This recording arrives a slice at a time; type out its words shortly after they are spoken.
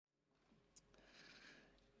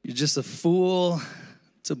You're just a fool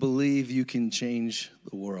to believe you can change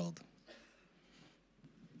the world.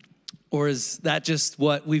 Or is that just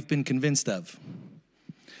what we've been convinced of?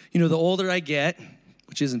 You know, the older I get,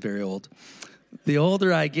 which isn't very old, the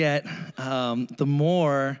older I get, the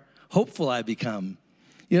more hopeful I become.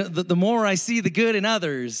 You know, the more I see the good in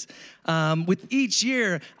others, with each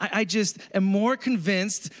year, I just am more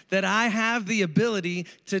convinced that I have the ability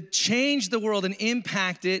to change the world and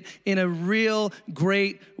impact it in a real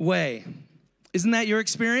great way. Isn't that your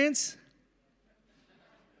experience?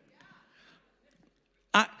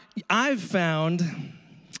 I've found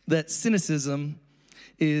that cynicism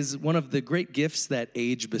is one of the great gifts that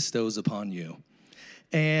age bestows upon you.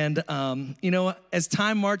 And, you know, as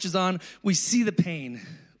time marches on, we see the pain.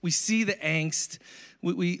 We see the angst.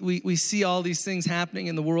 We see all these things happening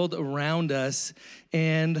in the world around us,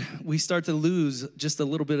 and we start to lose just a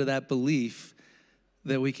little bit of that belief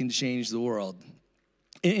that we can change the world.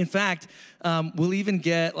 In fact, we'll even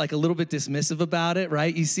get like a little bit dismissive about it,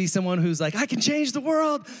 right? You see someone who's like, I can change the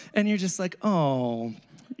world, and you're just like, oh,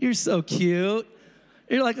 you're so cute.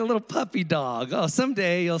 You're like a little puppy dog. Oh,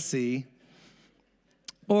 someday you'll see.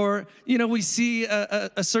 Or, you know, we see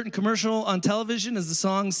a certain commercial on television, as the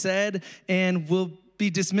song said, and we'll be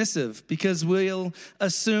dismissive because we'll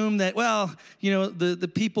assume that, well, you know, the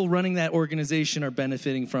people running that organization are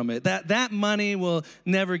benefiting from it. That money will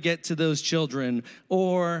never get to those children.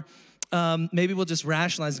 Or maybe we'll just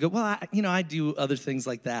rationalize and go, well, I do other things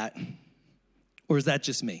like that. Or is that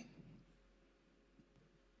just me?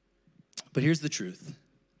 But here's the truth.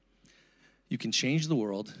 You can change the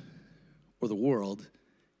world, or the world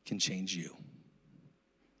can change you.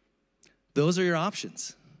 Those are your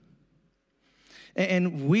options.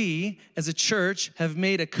 And we, as a church, have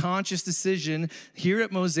made a conscious decision here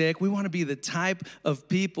at Mosaic. We want to be the type of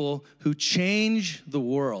people who change the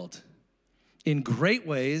world in great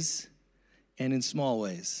ways and in small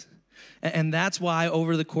ways. And that's why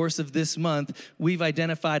over the course of this month, we've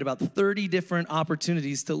identified about 30 different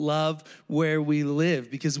opportunities to love where we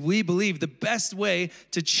live, because we believe the best way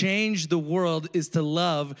to change the world is to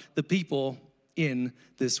love the people in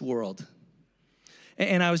this world.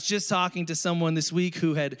 And I was just talking to someone this week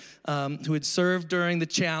who had served during the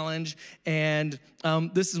challenge, and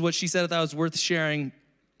this is what she said I thought was worth sharing.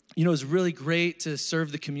 You know, it was really great to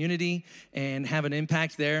serve the community and have an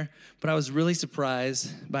impact there, but I was really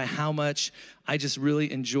surprised by how much I just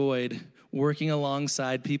really enjoyed working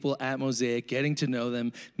alongside people at Mosaic, getting to know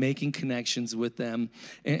them, making connections with them.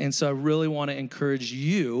 And so I really want to encourage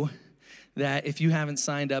you that if you haven't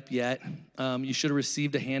signed up yet, you should have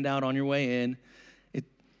received a handout on your way in.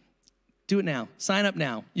 Do it now. Sign up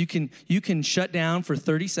now. You can shut down for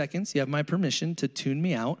 30 seconds. You have my permission to tune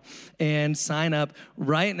me out and sign up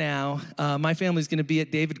right now. My family's going to be at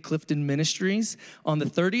David Clifton Ministries on the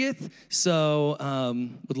 30th, so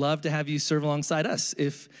would love to have you serve alongside us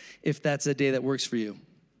if that's a day that works for you.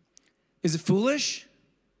 Is it foolish?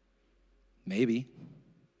 Maybe.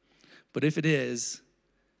 But if it is,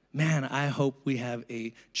 man, I hope we have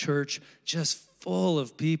a church just full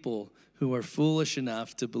of people who are foolish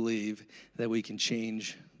enough to believe that we can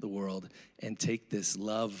change the world and take this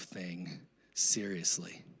love thing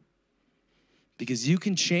seriously. Because you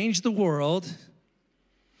can change the world,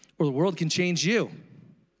 or the world can change you.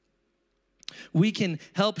 We can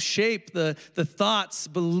help shape the thoughts,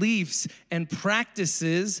 beliefs, and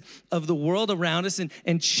practices of the world around us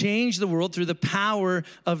and change the world through the power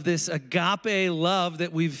of this agape love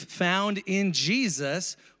that we've found in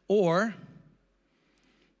Jesus, or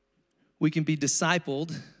we can be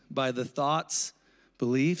discipled by the thoughts,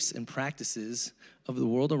 beliefs, and practices of the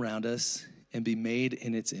world around us and be made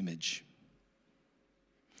in its image.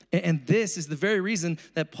 And this is the very reason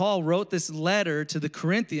that Paul wrote this letter to the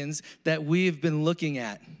Corinthians that we've been looking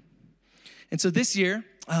at. And so this year,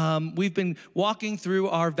 we've been walking through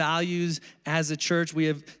our values as a church. We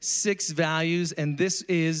have 6 values, and this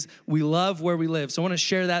is we love where we live. So I want to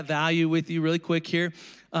share that value with you really quick here.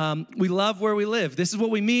 We love where we live. This is what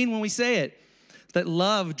we mean when we say it, that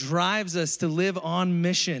love drives us to live on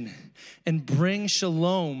mission and bring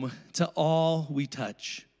shalom to all we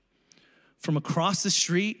touch. From across the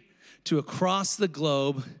street to across the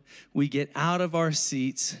globe, we get out of our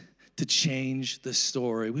seats to change the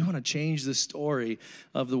story. We want to change the story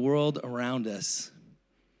of the world around us.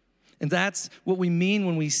 And that's what we mean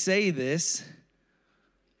when we say this,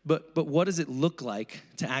 but what does it look like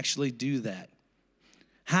to actually do that?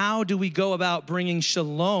 How do we go about bringing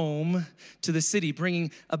shalom to the city,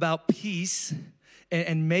 bringing about peace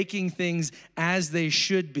and making things as they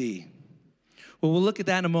should be? Well, we'll look at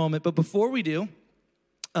that in a moment. But before we do,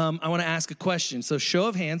 I want to ask a question. So show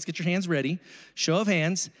of hands, get your hands ready. Show of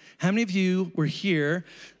hands. How many of you were here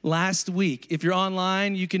last week? If you're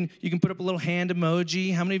online, you can put up a little hand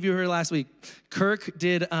emoji. How many of you were here last week? Kirk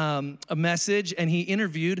did a message, and he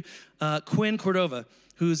interviewed Quinn Cordova,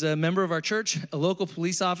 who's a member of our church, a local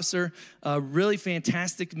police officer. A really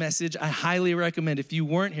fantastic message. I highly recommend, if you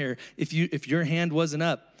weren't here, if your hand wasn't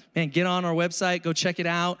up, man, get on our website, go check it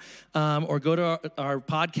out, or go to our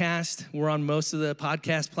podcast. We're on most of the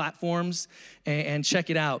podcast platforms, and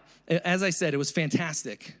check it out. As I said, it was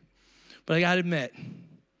fantastic. But I got to admit, I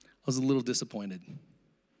was a little disappointed.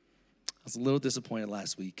 I was a little disappointed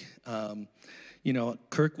last week.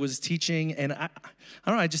 Kirk was teaching, and I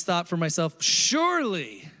don't know, I just thought for myself,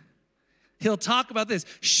 surely he'll talk about this.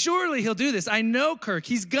 Surely he'll do this. I know Kirk.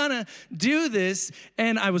 He's gonna do this.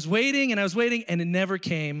 And I was waiting, and it never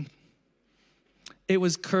came. It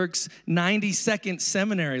was Kirk's 90-second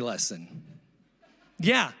seminary lesson.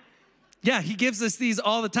 Yeah, he gives us these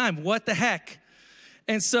all the time. What the heck?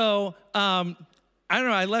 And so, I don't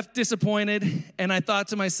know, I left disappointed, and I thought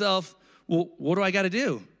to myself, well, what do I gotta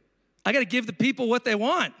do? I gotta give the people what they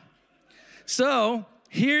want. So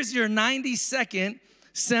here's your 90-second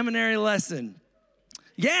seminary lesson.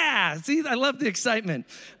 Yeah, see, I love the excitement.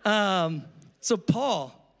 So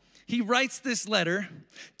Paul, he writes this letter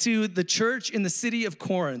to the church in the city of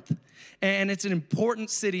Corinth, and it's an important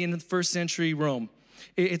city in the first century Rome.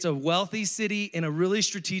 It's a wealthy city in a really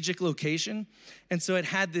strategic location, and so it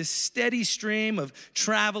had this steady stream of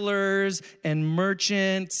travelers and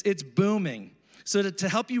merchants. It's booming. So to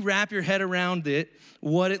help you wrap your head around it,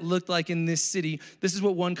 what it looked like in this city, this is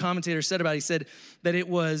what one commentator said about it. He said that it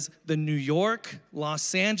was the New York,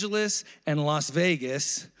 Los Angeles, and Las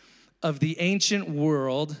Vegas of the ancient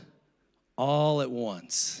world all at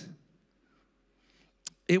once.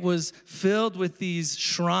 It was filled with these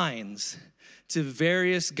shrines to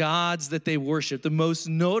various gods that they worshiped. The most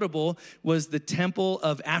notable was the Temple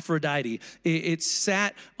of Aphrodite. It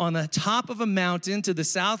sat on the top of a mountain to the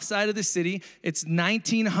south side of the city. It's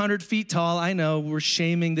 1,900 feet tall. I know we're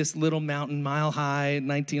shaming this little mountain, mile high,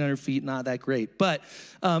 1,900 feet, not that great, but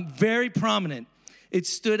very prominent. It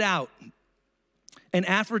stood out. And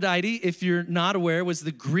Aphrodite, if you're not aware, was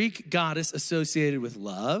the Greek goddess associated with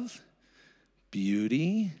love,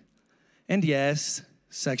 beauty, and yes,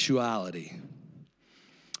 sexuality.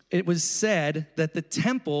 It was said that the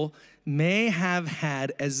temple may have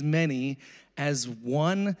had as many as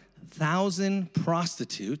 1,000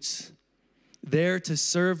 prostitutes there to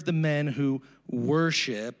serve the men who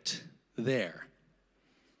worshiped there.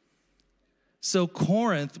 So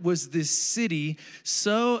Corinth was this city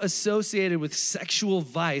so associated with sexual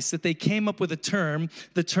vice that they came up with a term.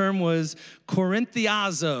 The term was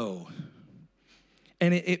Corinthiazo.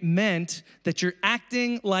 And it meant that you're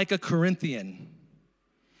acting like a Corinthian.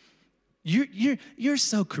 You're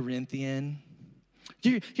so Corinthian.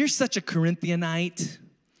 You're such a Corinthianite.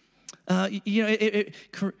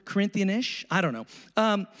 Corinthianish? I don't know.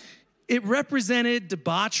 It represented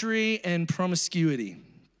debauchery and promiscuity.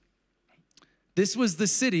 This was the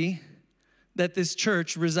city that this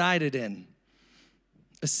church resided in,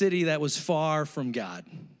 a city that was far from God.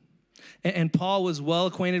 And Paul was well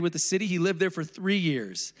acquainted with the city. He lived there for 3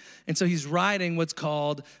 years. And so he's writing what's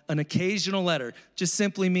called an occasional letter. Just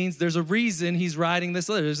simply means there's a reason he's writing this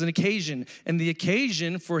letter. There's an occasion. And the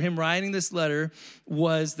occasion for him writing this letter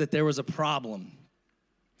was that there was a problem.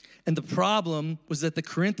 And the problem was that the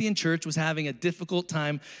Corinthian church was having a difficult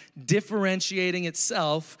time differentiating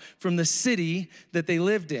itself from the city that they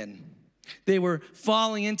lived in. They were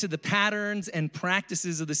falling into the patterns and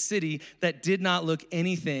practices of the city that did not look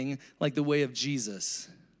anything like the way of Jesus.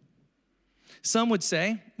 Some would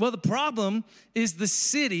say, well, the problem is the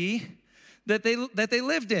city that they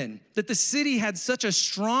lived in, that the city had such a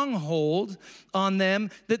stronghold on them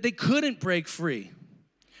that they couldn't break free.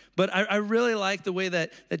 But I really like the way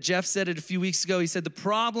that Jeff said it a few weeks ago. He said the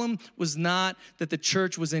problem was not that the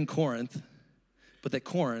church was in Corinth, but that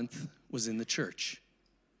Corinth was in the church.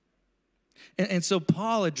 And so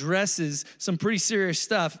Paul addresses some pretty serious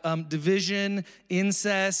stuff. Division,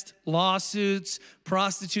 incest, lawsuits,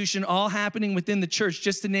 prostitution, all happening within the church,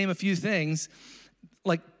 just to name a few things.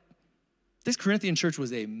 Like, this Corinthian church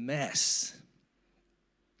was a mess.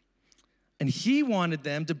 And he wanted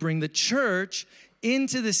them to bring the church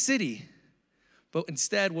into the city. But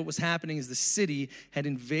instead, what was happening is the city had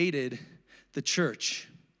invaded the church.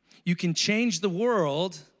 You can change the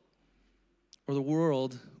world, or the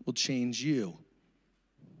world will change you.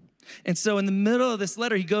 And so in the middle of this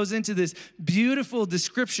letter, he goes into this beautiful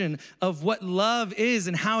description of what love is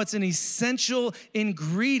and how it's an essential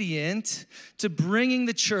ingredient to bringing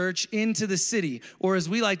the church into the city, or as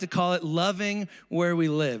we like to call it, loving where we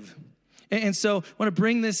live. And so I want to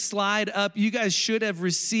bring this slide up. You guys should have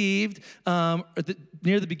received,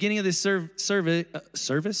 near the beginning of this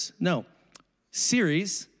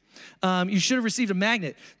series, you should have received a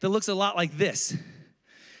magnet that looks a lot like this.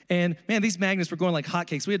 And man, these magnets were going like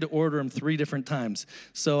hotcakes. We had to order them 3 different times.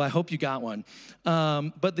 So I hope you got one.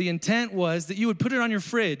 But the intent was that you would put it on your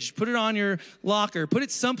fridge, put it on your locker, put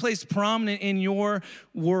it someplace prominent in your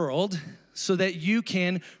world so that you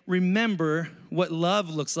can remember what love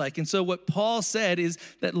looks like. And so what Paul said is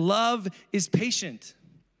that love is patient.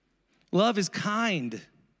 Love is kind.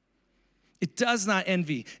 It does not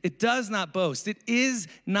envy. It does not boast. It is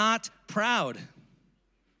not proud.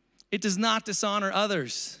 It does not dishonor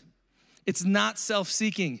others. It's not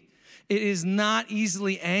self-seeking. It is not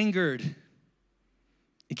easily angered.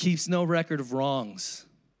 It keeps no record of wrongs.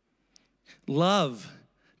 Love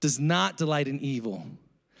does not delight in evil,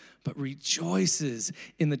 but rejoices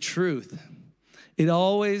in the truth. It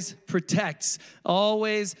always protects,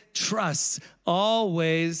 always trusts,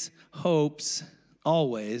 always hopes,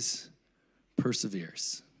 always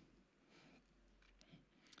perseveres.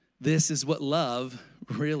 This is what love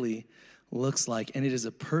really looks like, and it is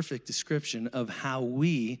a perfect description of how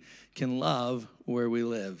we can love where we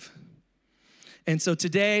live. And so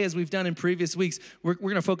today, as we've done in previous weeks, we're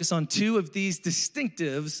going to focus on 2 of these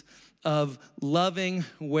distinctives of loving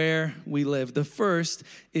where we live. The first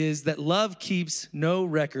is that love keeps no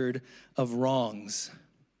record of wrongs.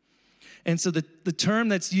 And so the term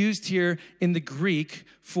that's used here in the Greek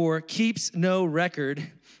for keeps no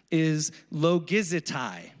record is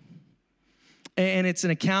logizetai. And it's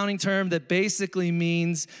an accounting term that basically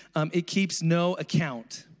means it keeps no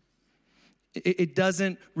account. It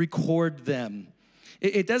doesn't record them.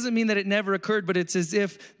 It doesn't mean that it never occurred, but it's as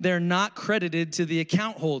if they're not credited to the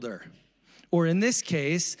account holder, or in this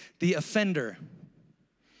case, the offender.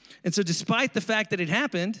 And so despite the fact that it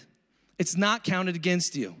happened, it's not counted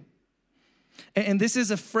against you. And this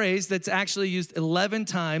is a phrase that's actually used 11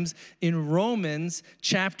 times in Romans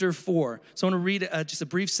chapter 4. So I want to read just a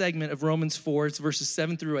brief segment of Romans 4. It's verses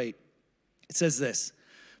 7 through 8. It says this: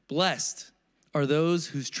 "Blessed are those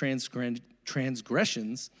whose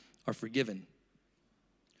transgressions are forgiven,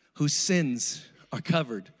 whose sins are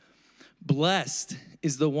covered. Blessed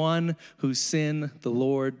is the one whose sin the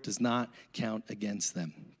Lord does not count against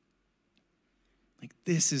them." Like,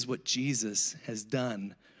 this is what Jesus has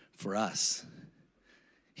done for us.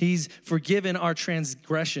 He's forgiven our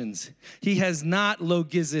transgressions. He has not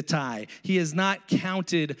logizetai. He has not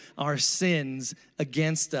counted our sins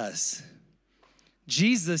against us.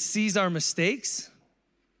 Jesus sees our mistakes,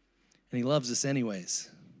 and he loves us anyways.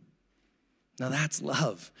 Now that's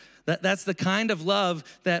love. That's the kind of love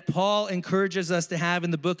that Paul encourages us to have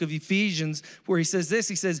in the book of Ephesians, where he says this.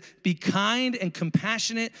 He says, "Be kind and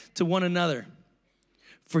compassionate to one another,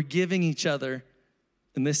 forgiving each other."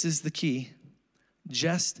 And this is the key: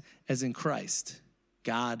 just as in Christ,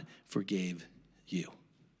 God forgave you.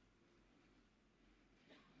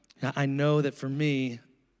 Now, I know that for me,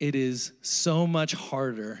 it is so much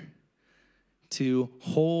harder to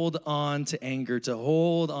hold on to anger, to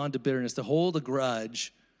hold on to bitterness, to hold a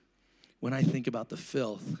grudge when I think about the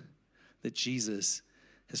filth that Jesus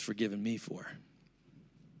has forgiven me for.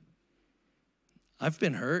 I've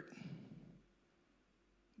been hurt,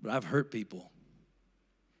 but I've hurt people.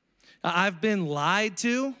 I've been lied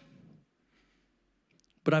to,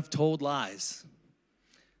 but I've told lies.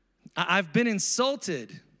 I've been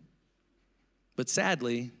insulted, but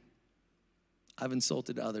sadly, I've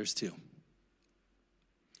insulted others too.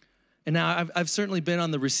 And now I've certainly been on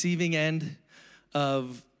the receiving end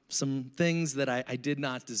of some things that I did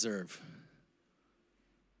not deserve.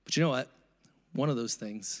 But you know what? One of those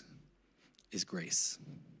things is grace.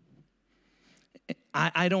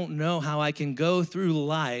 I don't know how I can go through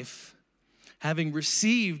life having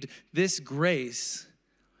received this grace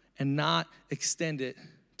and not extend it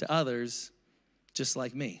to others just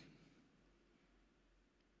like me.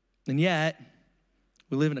 And yet,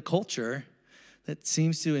 we live in a culture that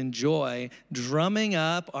seems to enjoy drumming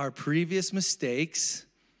up our previous mistakes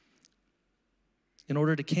in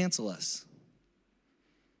order to cancel us.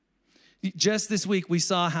 Just this week, we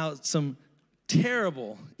saw how some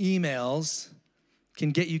terrible emails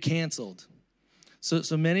can get you canceled.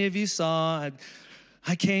 So many of you saw,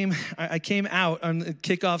 I came out on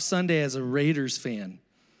kickoff Sunday as a Raiders fan.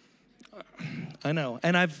 I know,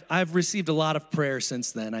 and I've received a lot of prayer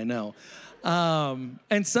since then, I know.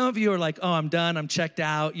 And some of you are like, oh, I'm done. I'm checked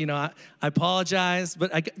out. You know, I apologize,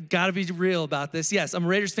 but I got to be real about this. Yes, I'm a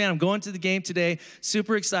Raiders fan. I'm going to the game today.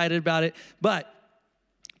 Super excited about it. But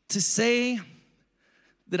to say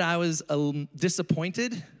that I was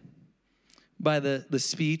disappointed by the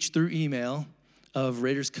speech through email of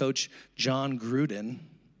Raiders coach John Gruden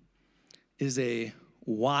is a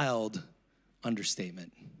wild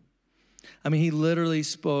understatement. I mean, he literally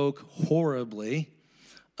spoke horribly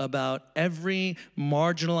about every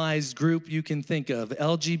marginalized group you can think of,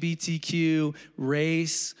 LGBTQ,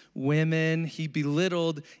 race, women. He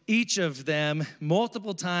belittled each of them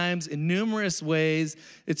multiple times in numerous ways.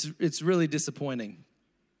 It's really disappointing.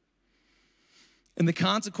 And the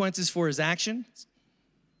consequences for his actions,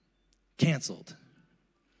 canceled,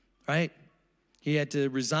 right? He had to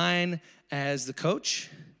resign as the coach.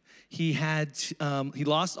 He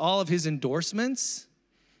lost all of his endorsements.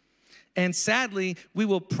 And sadly, we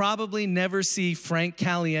will probably never see Frank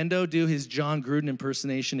Caliendo do his John Gruden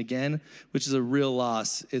impersonation again, which is a real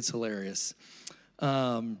loss. It's hilarious.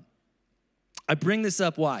 I bring this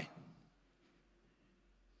up, why?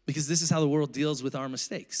 Because this is how the world deals with our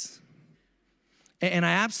mistakes. And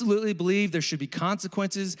I absolutely believe there should be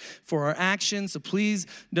consequences for our actions. So please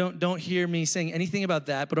don't hear me saying anything about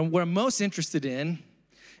that. But what I'm most interested in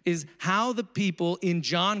is how the people in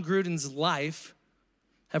John Gruden's life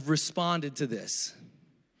have responded to this.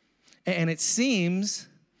 And it seems,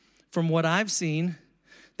 from what I've seen,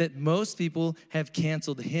 that most people have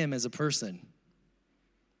canceled him as a person.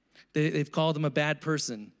 They've called him a bad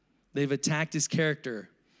person. They've attacked his character.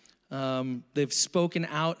 They've spoken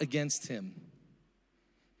out against him.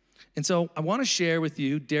 And so I want to share with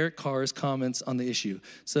you Derek Carr's comments on the issue.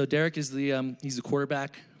 So Derek is he's the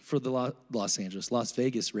quarterback for the Las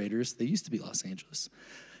Vegas Raiders. They used to be Los Angeles.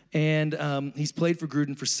 And he's played for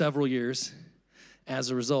Gruden for several years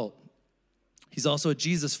as a result. He's also a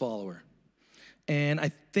Jesus follower. And I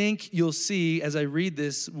think you'll see as I read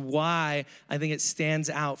this why I think it stands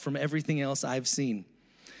out from everything else I've seen.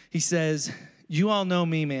 He says, you all know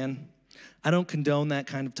me, man. I don't condone that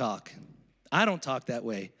kind of talk. I don't talk that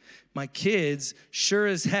way. My kids sure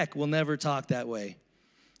as heck will never talk that way.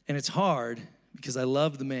 And it's hard because I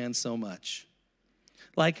love the man so much.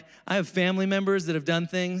 Like, I have family members that have done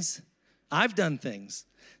things. I've done things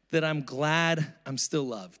that I'm glad I'm still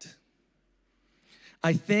loved.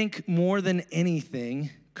 I think more than anything,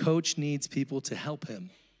 Coach needs people to help him,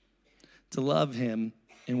 to love him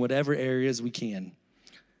in whatever areas we can.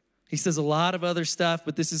 He says a lot of other stuff,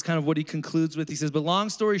 but this is kind of what he concludes with. He says, but long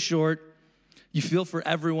story short, you feel for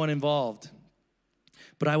everyone involved.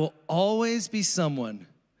 But I will always be someone,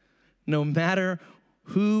 no matter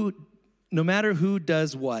who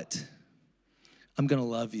does what, I'm gonna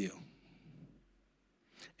love you.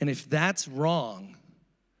 And if that's wrong,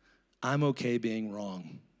 I'm okay being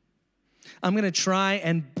wrong. I'm gonna try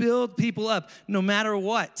and build people up no matter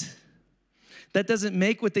what. That doesn't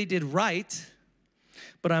make what they did right,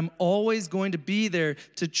 but I'm always going to be there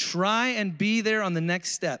to try and be there on the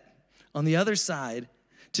next step, on the other side,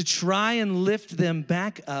 to try and lift them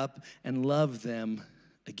back up and love them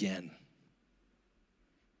again.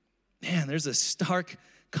 Man, there's a stark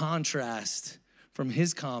contrast from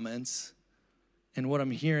his comments and what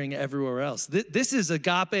I'm hearing everywhere else. This is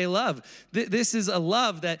agape love. This is a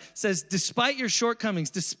love that says, despite your shortcomings,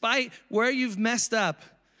 despite where you've messed up,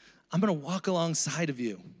 I'm gonna walk alongside of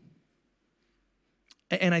you.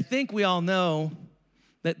 And I think we all know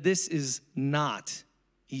that this is not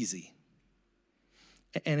easy.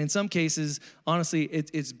 And in some cases, honestly,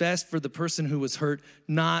 it's best for the person who was hurt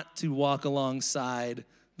not to walk alongside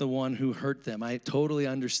the one who hurt them. I totally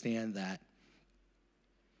understand that.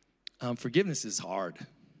 Forgiveness is hard.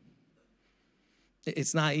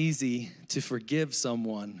 It's not easy to forgive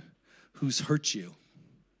someone who's hurt you.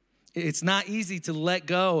 It's not easy to let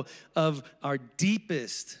go of our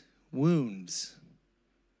deepest wounds.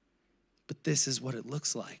 But this is what it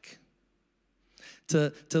looks like.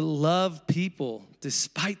 To love people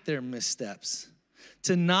despite their missteps.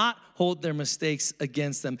 To not hold their mistakes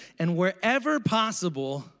against them. And wherever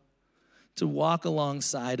possible, to walk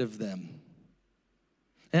alongside of them.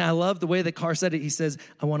 And I love the way that Carr said it. He says,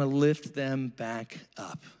 I want to lift them back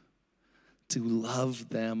up. To love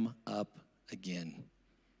them up again.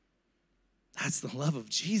 That's the love of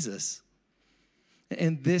Jesus.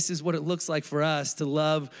 And this is what it looks like for us to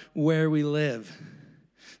love where we live.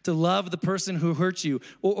 To love the person who hurt you,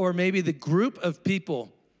 or maybe the group of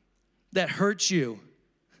people that hurt you,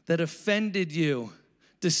 that offended you,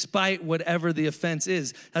 despite whatever the offense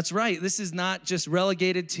is. That's right. This is not just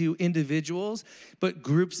relegated to individuals, but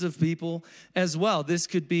groups of people as well. This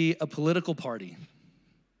could be a political party.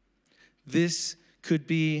 this could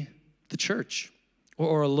be the church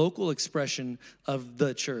or a local expression of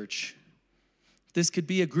the church. This could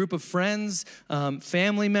be a group of friends,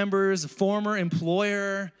 family members, a former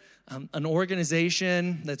employer, an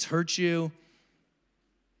organization that's hurt you.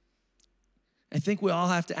 I think we all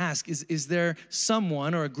have to ask, is there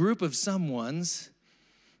someone or a group of someones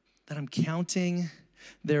that I'm counting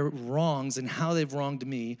their wrongs and how they've wronged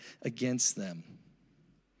me against them?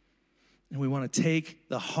 And we want to take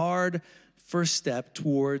the hard first step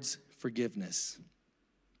towards forgiveness.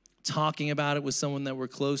 Talking about it with someone that we're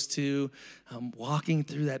close to, walking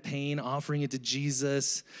through that pain, offering it to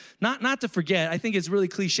Jesus. Not to forget. I think it's really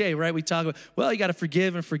cliche, right? We talk about, well, you got to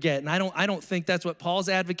forgive and forget. And I don't think that's what Paul's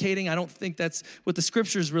advocating. I don't think that's what the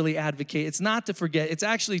scriptures really advocate. It's not to forget. It's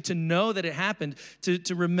actually to know that it happened,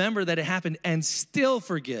 to remember that it happened and still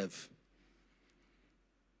forgive.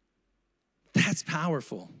 That's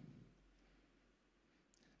powerful.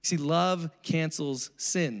 See, love cancels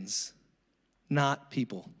sins, not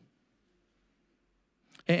people.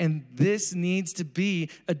 And this needs to be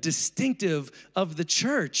a distinctive of the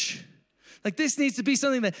church. Like this needs to be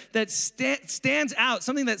something that stands out,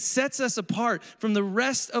 something that sets us apart from the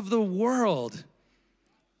rest of the world.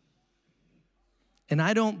 And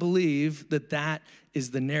I don't believe that that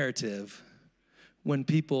is the narrative when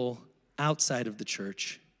people outside of the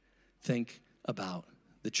church think about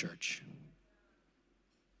the church.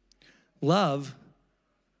 Love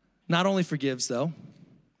not only forgives, though.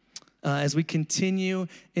 As we continue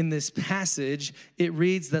in this passage, it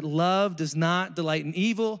reads that love does not delight in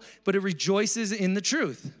evil, but it rejoices in the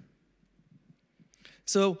truth.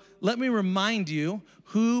 So let me remind you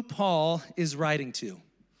who Paul is writing to.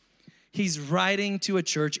 He's writing to a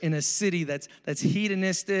church in a city that's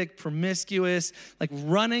hedonistic, promiscuous, like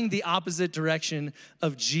running the opposite direction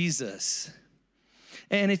of Jesus.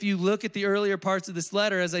 And if you look at the earlier parts of this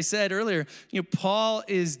letter, as I said earlier, Paul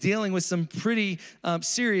is dealing with some pretty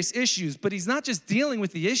serious issues, but he's not just dealing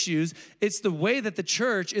with the issues, it's the way that the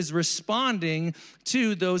church is responding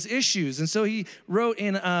to those issues. And so he wrote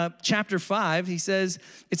in chapter 5, he says,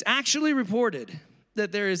 "It's actually reported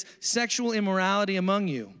that there is sexual immorality among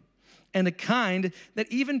you, and a kind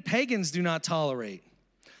that even pagans do not tolerate.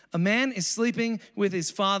 A man is sleeping with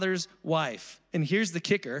his father's wife." And here's the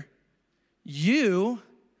kicker. You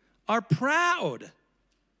are proud.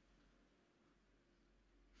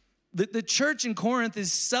 The church in Corinth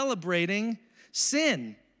is celebrating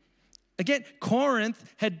sin. Again, Corinth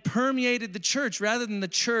had permeated the church rather than the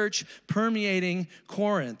church permeating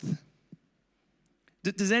Corinth.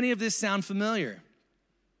 Does any of this sound familiar?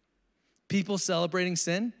 People celebrating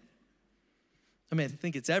sin? I mean, I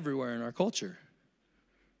think it's everywhere in our culture,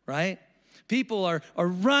 right? People are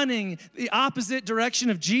running the opposite direction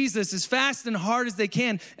of Jesus as fast and hard as they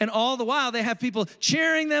can. And all the while, they have people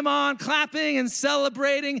cheering them on, clapping and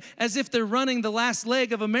celebrating as if they're running the last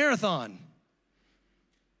leg of a marathon.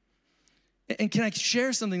 And can I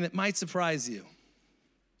share something that might surprise you?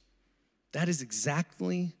 That is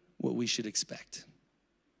exactly what we should expect.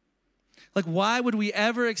 Like, why would we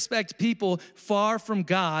ever expect people far from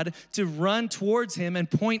God to run towards him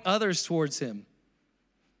and point others towards him?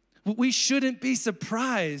 We shouldn't be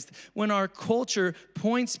surprised when our culture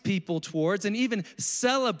points people towards and even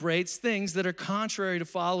celebrates things that are contrary to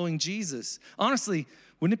following Jesus. Honestly,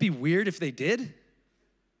 wouldn't it be weird if they did?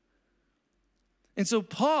 And so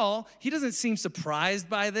Paul, he doesn't seem surprised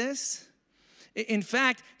by this. In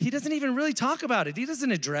fact, he doesn't even really talk about it. He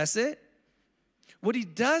doesn't address it. What he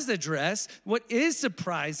does address, what is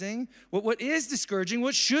surprising, what is discouraging,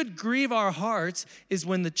 what should grieve our hearts is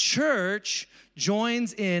when the church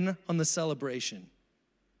joins in on the celebration.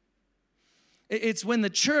 It's when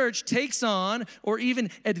the church takes on or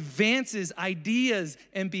even advances ideas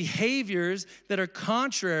and behaviors that are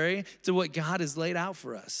contrary to what God has laid out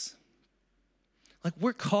for us. Like,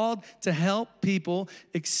 we're called to help people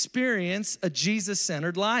experience a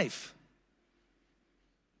Jesus-centered life.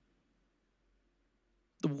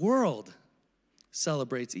 The world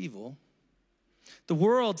celebrates evil. The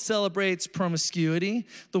world celebrates promiscuity.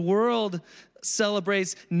 The world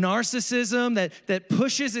celebrates narcissism that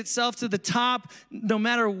pushes itself to the top no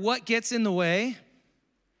matter what gets in the way.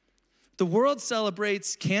 The world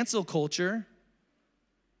celebrates cancel culture.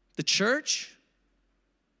 The church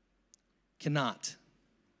cannot.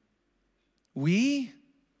 We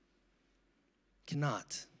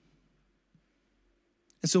cannot.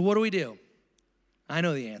 And so what do? I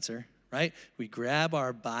know the answer, right? We grab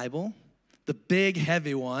our Bible, the big,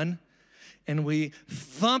 heavy one, and we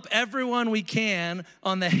thump everyone we can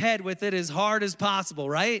on the head with it as hard as possible,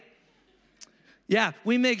 right? Yeah,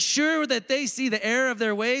 we make sure that they see the error of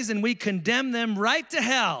their ways and we condemn them right to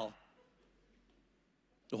hell.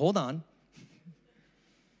 hold on.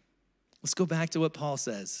 Let's go back to what Paul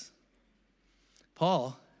says.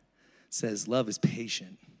 Paul says love is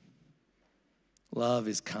patient. Love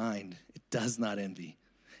is kind. It does not envy.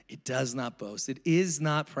 It does not boast. It is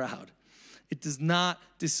not proud. It does not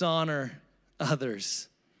dishonor others.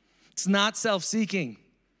 It's not self-seeking.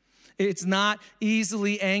 It's not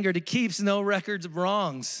easily angered. It keeps no records of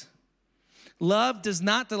wrongs. Love does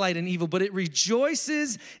not delight in evil, but it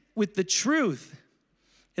rejoices with the truth.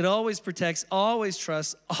 It always protects, always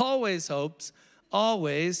trusts, always hopes,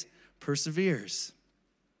 always perseveres.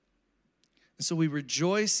 And so we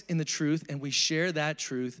rejoice in the truth and we share that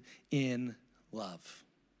truth in love.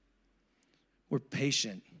 We're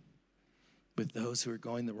patient with those who are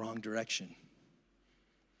going the wrong direction.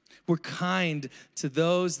 We're kind to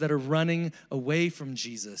those that are running away from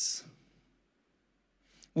Jesus.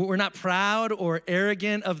 We're not proud or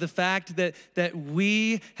arrogant of the fact that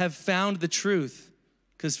we have found the truth.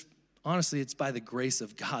 Because honestly, it's by the grace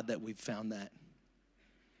of God that we've found that.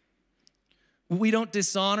 We don't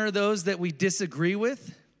dishonor those that we disagree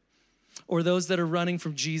with or those that are running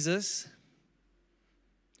from Jesus.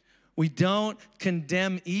 We don't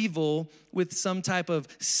condemn evil with some type of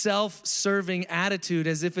self-serving attitude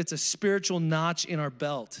as if it's a spiritual notch in our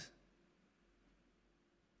belt.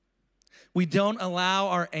 We don't allow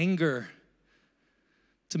our anger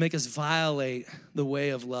to make us violate the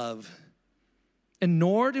way of love. And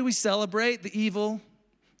nor do we celebrate the evil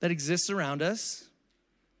that exists around us.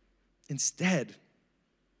 Instead,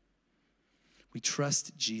 we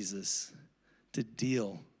trust Jesus to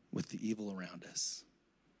deal with the evil around us.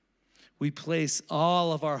 We place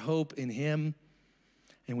all of our hope in him,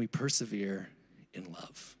 and we persevere in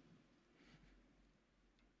love.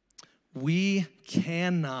 We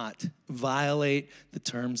cannot violate the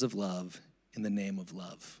terms of love in the name of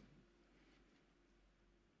love.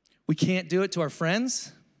 We can't do it to our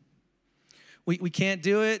friends. We can't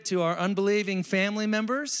do it to our unbelieving family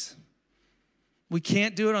members. We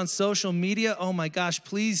can't do it on social media. Oh my gosh,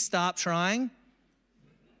 please stop trying.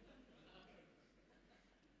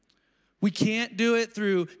 We can't do it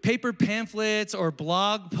through paper pamphlets or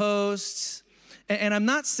blog posts. And I'm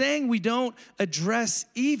not saying we don't address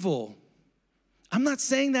evil. I'm not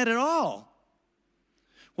saying that at all.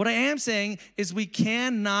 What I am saying is we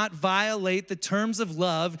cannot violate the terms of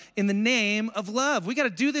love in the name of love. We got to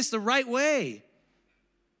do this the right way.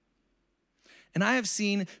 And I have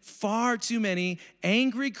seen far too many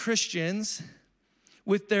angry Christians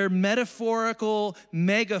with their metaphorical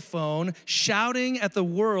megaphone shouting at the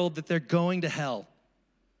world that they're going to hell.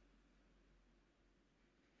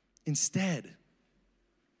 Instead,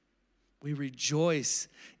 we rejoice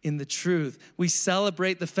in the truth. We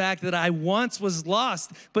celebrate the fact that I once was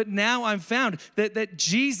lost, but now I'm found. That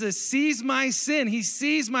Jesus sees my sin. He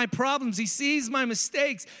sees my problems. He sees my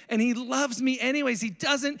mistakes, and he loves me anyways. He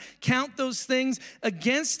doesn't count those things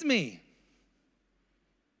against me.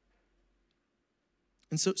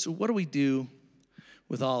 And so what do we do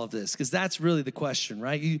with all of this? Because that's really the question,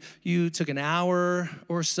 right? You took an hour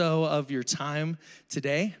or so of your time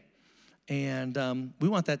today. And we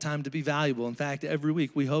want that time to be valuable. In fact, every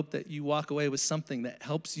week we hope that you walk away with something that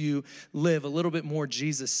helps you live a little bit more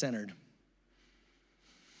Jesus-centered.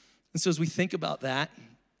 And so as we think about that,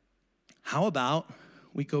 how about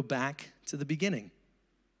we go back to the beginning?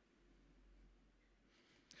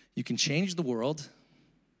 You can change the world,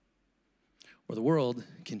 or the world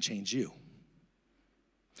can change you.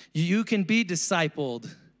 You can be discipled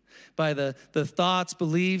by the thoughts,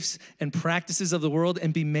 beliefs, and practices of the world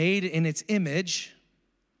and be made in its image,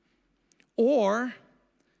 or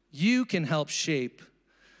you can help shape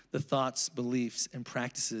the thoughts, beliefs, and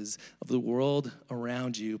practices of the world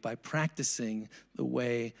around you by practicing the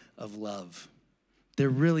way of love. There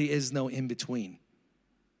really is no in-between.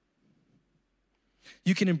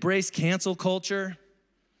 You can embrace cancel culture.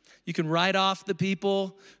 You can write off the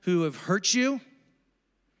people who have hurt you,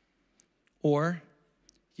 or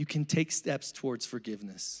you can take steps towards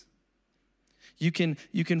forgiveness. You can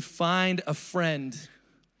find a friend,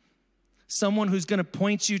 someone who's going to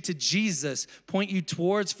point you to Jesus, point you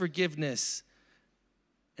towards forgiveness,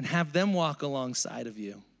 and have them walk alongside of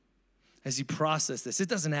you as you process this. It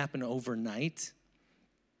doesn't happen overnight.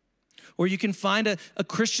 Or you can find a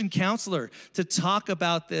Christian counselor to talk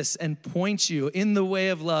about this and point you in the way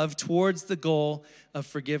of love towards the goal of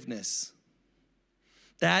forgiveness.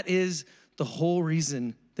 That is the whole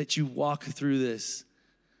reason that you walk through this,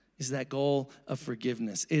 is that goal of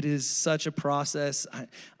forgiveness. It is such a process.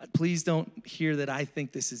 Please don't hear that I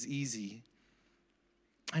think this is easy.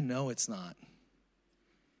 I know it's not.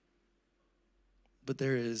 But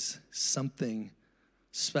there is something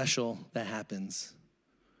special that happens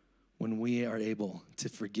when we are able to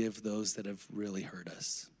forgive those that have really hurt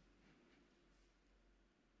us.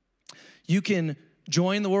 You can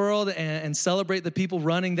join the world and celebrate the people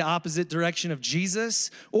running the opposite direction of Jesus,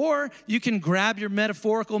 or you can grab your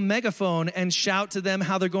metaphorical megaphone and shout to them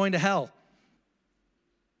how they're going to hell.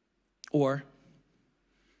 Or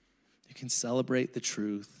you can celebrate the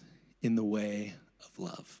truth in the way of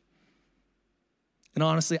love. And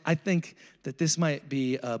honestly, I think that this might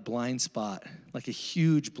be a blind spot, like a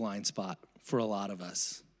huge blind spot for a lot of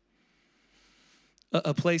us.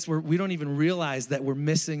 A place where we don't even realize that we're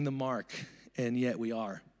missing the mark, and yet we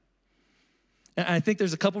are. And I think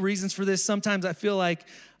there's a couple reasons for this. Sometimes I feel like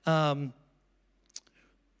we're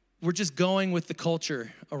just going with the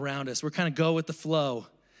culture around us. We're kind of go with the flow.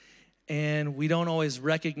 And we don't always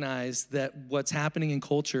recognize that what's happening in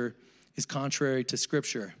culture is contrary to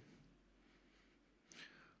Scripture.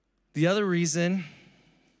 The other reason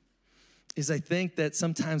is I think that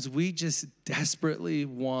sometimes we just desperately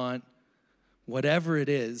want whatever it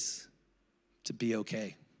is to be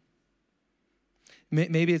okay.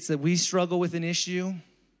 Maybe it's that we struggle with an issue,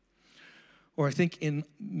 or I think in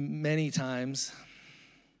many times,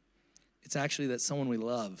 it's actually that someone we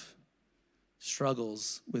love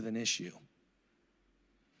struggles with an issue.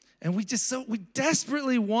 And we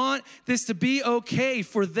desperately want this to be okay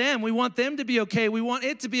for them. We want them to be okay. We want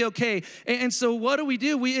it to be okay. And so what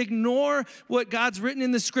do? We ignore what God's written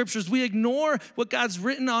in the Scriptures. We ignore what God's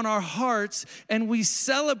written on our hearts, and we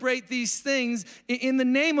celebrate these things in the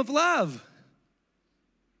name of love.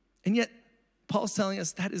 And yet, Paul's telling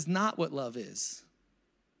us that is not what love is.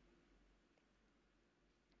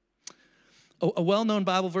 A well-known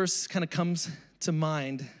Bible verse kind of comes to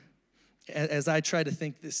mind as I try to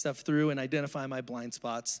think this stuff through and identify my blind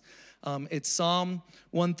spots. It's Psalm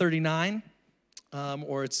 139,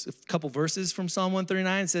 or it's a couple verses from Psalm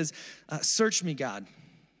 139. It says, "Search me, God,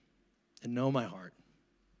 and know my heart.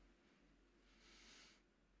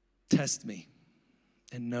 Test me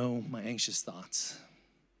and know my anxious thoughts."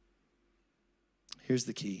 Here's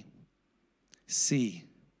the key. See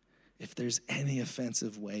if there's any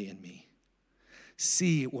offensive way in me.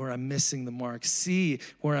 See where I'm missing the mark. See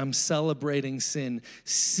where I'm celebrating sin.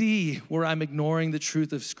 See where I'm ignoring the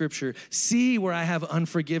truth of Scripture. See where I have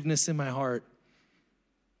unforgiveness in my heart.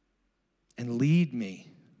 And lead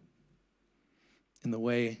me in the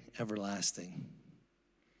way everlasting.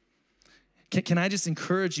 Can I just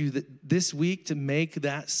encourage you that this week to make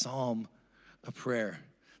that psalm a prayer?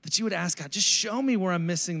 That you would ask God, just show me where I'm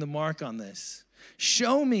missing the mark on this.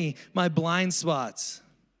 Show me my blind spots.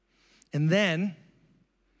 And then,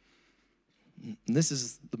 and this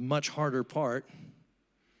is the much harder part,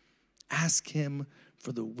 ask him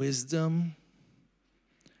for the wisdom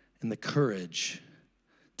and the courage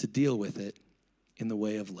to deal with it in the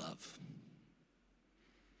way of love.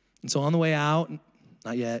 And so on the way out,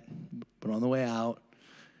 not yet, but on the way out,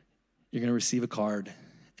 you're going to receive a card,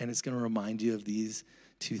 and it's going to remind you of these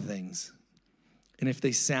two things. And if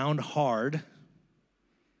they sound hard,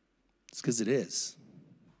 it's because it is.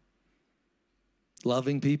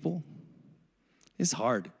 Loving people is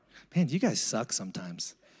hard. Man, you guys suck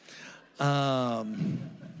sometimes. Loving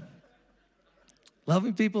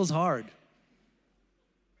people is hard.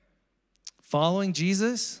 Following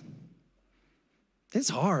Jesus, it's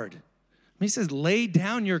hard. He says, lay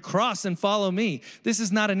down your cross and follow me. This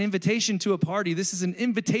is not an invitation to a party. This is an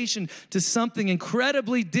invitation to something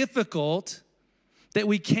incredibly difficult that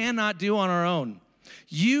we cannot do on our own.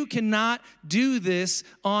 You cannot do this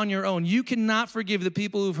on your own. You cannot forgive the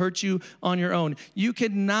people who've hurt you on your own. You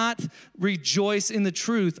cannot rejoice in the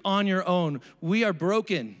truth on your own. We are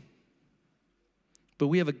broken. But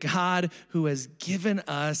we have a God who has given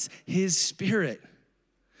us his Spirit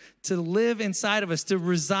to live inside of us, to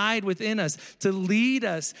reside within us, to lead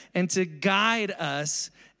us, and to guide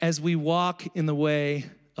us as we walk in the way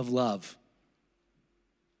of love.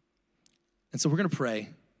 And so we're going to pray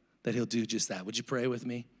that he'll do just that. Would you pray with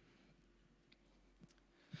me?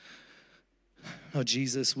 Oh,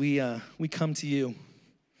 Jesus, we come to you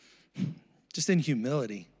just in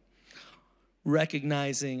humility,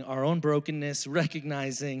 recognizing our own brokenness,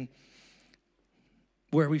 recognizing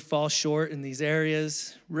where we fall short in these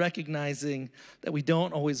areas, recognizing that we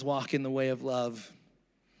don't always walk in the way of love.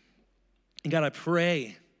 And God, I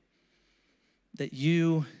pray that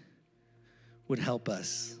you would help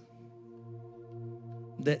us,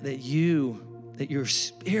 that your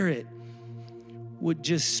Spirit would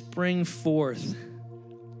just spring forth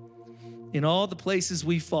in all the places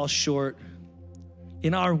we fall short.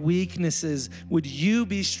 In our weaknesses, would you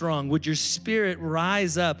be strong? Would your Spirit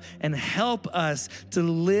rise up and help us to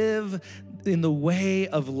live in the way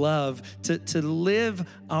of love, to live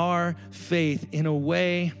our faith in a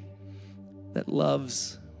way that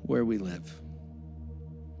loves where we live.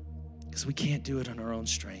 Because we can't do it on our own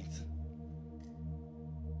strength.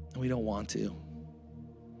 And we don't want to.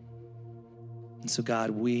 And so, God,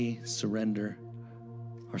 we surrender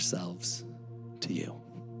ourselves to you.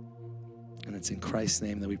 And it's in Christ's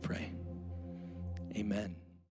name that we pray. Amen.